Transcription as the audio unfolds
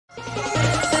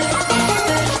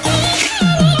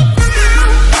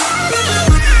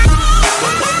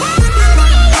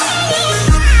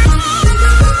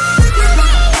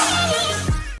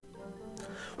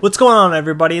What's going on,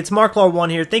 everybody? It's MarkLore1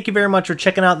 here. Thank you very much for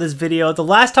checking out this video. The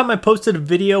last time I posted a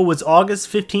video was August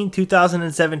 15,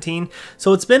 2017,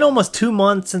 so it's been almost 2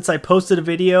 months since I posted a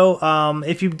video.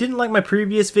 If you didn't like my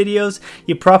previous videos,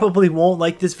 you probably won't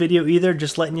like this video either,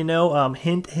 just letting you know.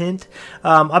 Hint, hint.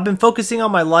 I've been focusing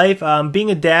on my life.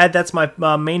 Being a dad, that's my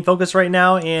main focus right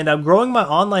now, and I'm growing my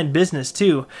online business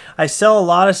too. I sell a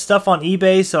lot of stuff on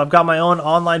eBay, so I've got my own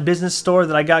online business store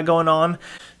that I got going on.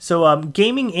 So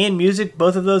gaming and music,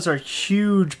 both of those are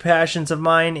huge passions of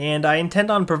mine, and I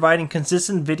intend on providing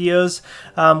consistent videos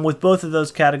with both of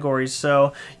those categories.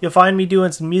 So you'll find me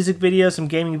doing some music videos, some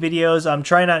gaming videos. I'm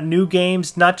trying out new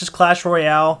games, not just Clash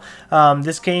Royale.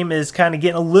 This game is kind of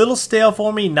getting a little stale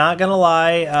for me, not gonna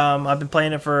lie. I've been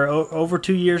playing it for over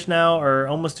 2 years now, or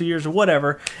almost 2 years or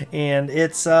whatever, and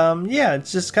it's yeah,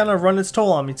 it's just kind of run its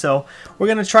toll on me. So we're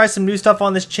gonna try some new stuff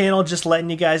on this channel, just letting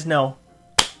you guys know.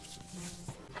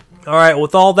 Alright,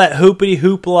 with all that hoopity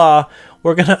hoopla,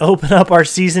 we're going to open up our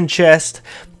season chest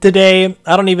today.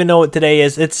 I don't even know what today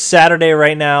is. It's Saturday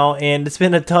right now, and it's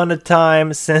been a ton of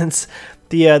time since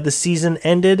the season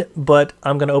ended, but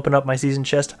I'm going to open up my season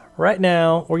chest right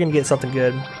now. We're going to get something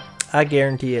good. I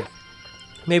guarantee it.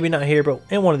 Maybe not here, but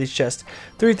in one of these chests.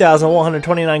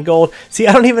 3,129 gold. See,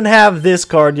 I don't even have this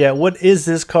card yet. What is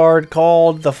this card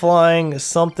called? The Flying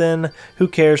something. Who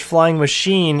cares? Flying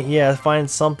Machine. Yeah, find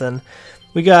something.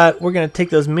 We're gonna take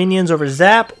those minions over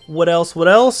Zap. What else? What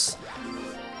else?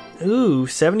 Ooh,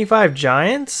 75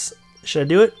 giants. Should I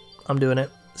do it? I'm doing it.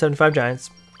 75 giants.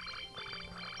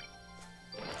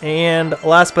 And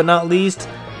last but not least,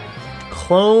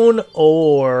 Clone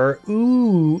Ore.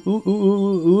 Ooh, ooh, ooh,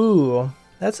 ooh, ooh.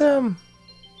 That's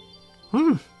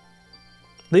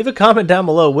Leave a comment down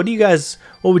below. What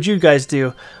would you guys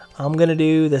do? I'm gonna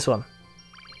do this one.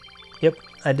 Yep,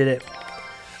 I did it.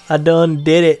 I done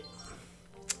did it.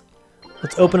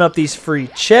 Let's open up these free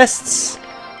chests.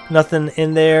 Nothing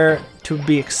in there to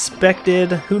be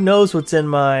expected. Who knows what's in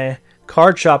my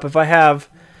card shop? If I have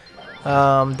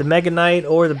the Mega Knight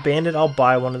or the Bandit, I'll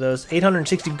buy one of those.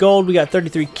 860 gold. We got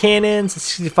 33 cannons,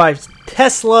 65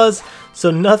 Teslas. So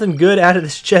nothing good out of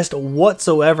this chest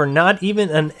whatsoever. Not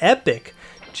even an epic.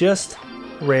 Just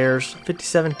rares.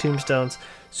 57 tombstones.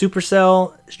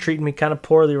 Supercell is treating me kind of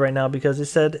poorly right now because they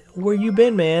said, "Where you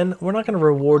been, man? We're not going to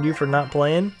reward you for not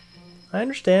playing." I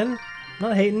understand. I'm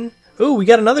not hating. Ooh, we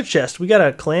got another chest. We got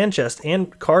a clan chest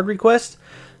and card request.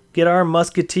 Get our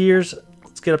musketeers.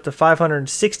 Let's get up to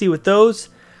 560 with those.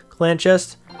 Clan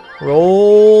chest.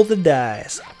 Roll the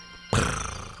dice.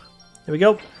 There we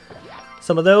go.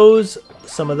 Some of those.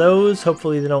 Some of those.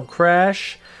 Hopefully they don't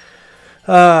crash.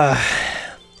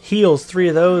 Heals. 3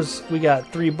 of those. We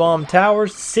got 3 bomb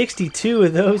towers. 62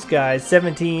 of those guys.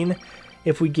 17.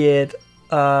 If we get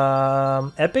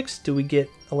epics, do we get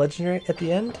a legendary at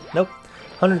the end? Nope.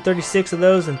 136 of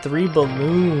those and 3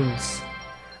 balloons.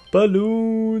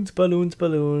 Balloons, balloons,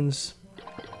 balloons.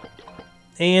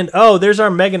 And oh, there's our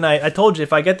Mega Knight. I told you,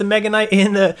 if I get the Mega Knight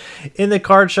in the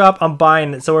card shop, I'm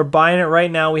buying it. So we're buying it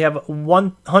right now. We have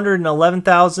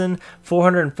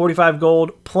 111,445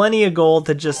 gold. Plenty of gold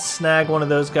to just snag one of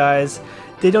those guys.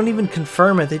 They don't even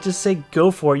confirm it. They just say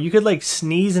go for it. You could like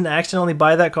sneeze and accidentally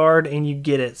buy that card and you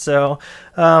get it. So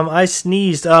I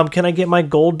sneezed. Can I get my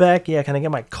gold back? Yeah, can I get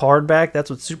my card back?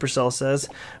 That's what Supercell says.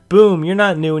 Boom, you're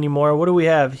not new anymore. What do we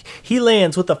have? He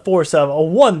lands with a force of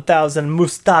 1,000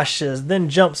 mustaches, then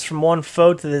jumps from one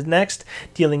foe to the next,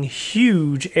 dealing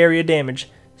huge area damage.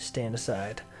 Stand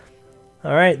aside.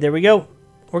 All right, there we go.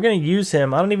 We're going to use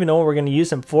him. I don't even know what we're going to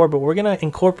use him for, but we're going to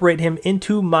incorporate him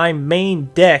into my main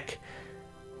deck.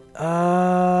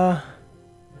 What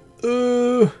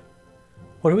are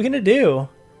we gonna do?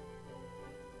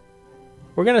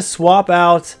 We're gonna swap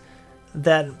out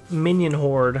that minion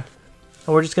horde, and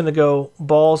we're just gonna go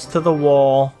balls to the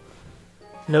wall.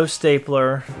 No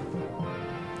stapler.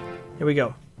 Here we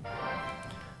go.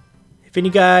 If any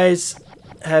guys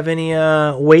have any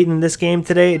weight in this game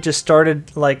today, it just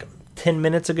started like 10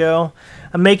 minutes ago.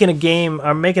 I'm making a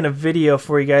video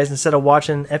for you guys instead of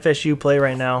watching FSU play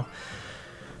right now.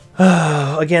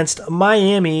 Against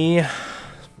Miami.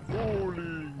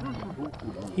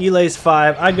 He lays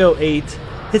 5. I go 8.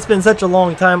 It's been such a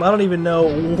long time. I don't even know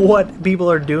what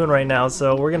people are doing right now.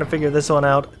 So we're going to figure this one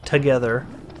out together.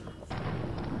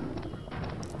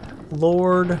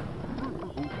 Lord.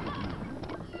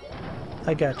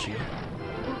 I got you.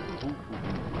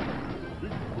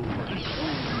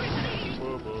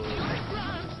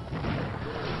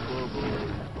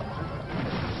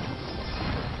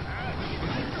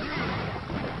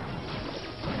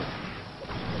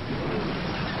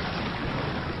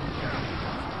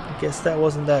 Guess that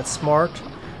wasn't that smart.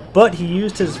 But he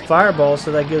used his fireball,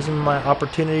 so that gives him my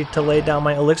opportunity to lay down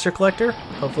my elixir collector.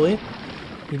 Hopefully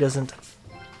he doesn't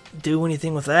do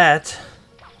anything with that.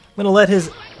 I'm gonna let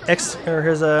his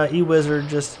E-Wizard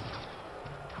just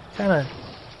kind of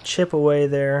chip away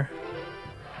there.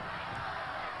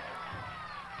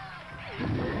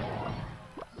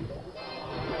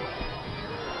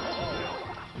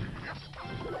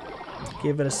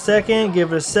 Give it a second,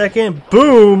 give it a second.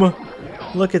 Boom!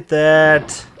 Look at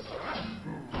that.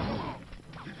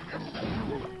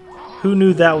 Who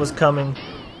knew that was coming?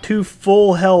 2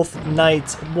 full health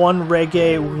knights, 1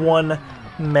 reggae, 1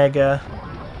 mega.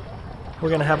 We're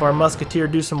gonna have our musketeer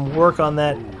do some work on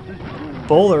that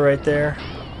bowler right there.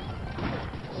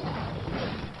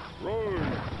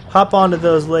 Hop onto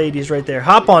those ladies right there.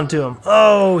 Hop onto them.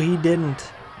 Oh, he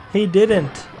didn't. He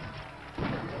didn't.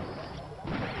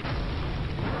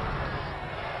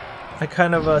 I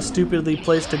kind of stupidly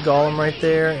placed a golem right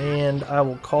there, and I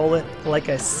will call it like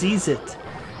I sees it.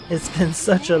 It's been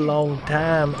such a long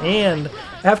time, and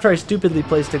after I stupidly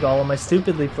placed a golem, I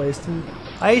stupidly placed an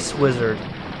ice wizard.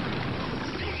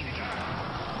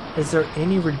 Is there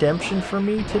any redemption for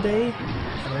me today?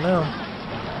 I don't know.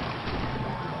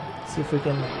 See if we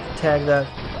can tag that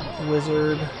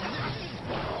wizard.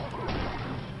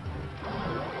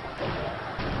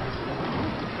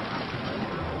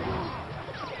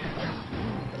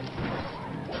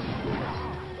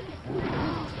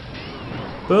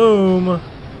 Boom!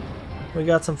 We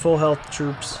got some full health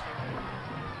troops.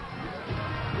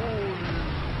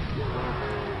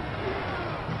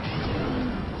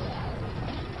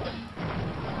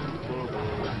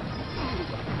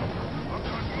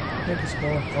 What is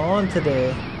going on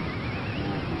today?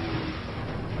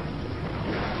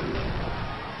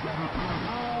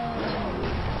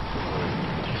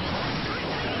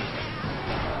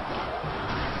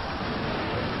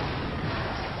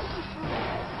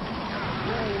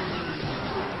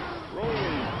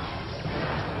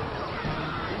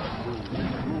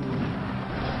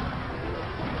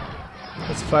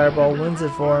 This fireball wins it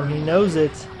for him. He knows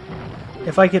it.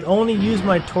 If I could only use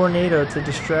my tornado to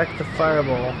distract the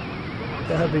fireball,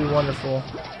 that would be wonderful.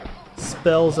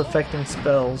 Spells affecting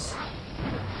spells.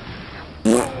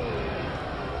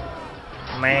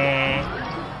 Man.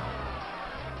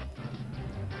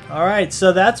 All right,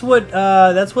 so that's what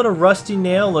a rusty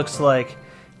nail looks like.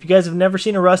 If you guys have never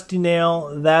seen a rusty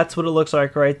nail, that's what it looks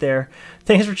like right there.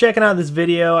 Thanks for checking out this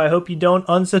video. I hope you don't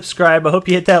unsubscribe. I hope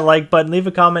you hit that like button. Leave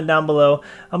a comment down below.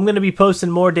 I'm going to be posting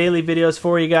more daily videos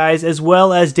for you guys, as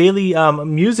well as daily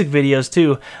music videos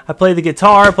too. I play the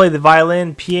guitar, play the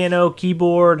violin, piano,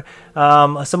 keyboard,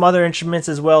 some other instruments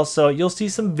as well. So you'll see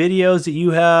some videos that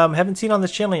you haven't seen on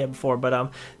this channel yet before.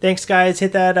 But thanks guys.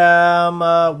 Hit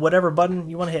that whatever button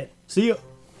you want to hit. See you.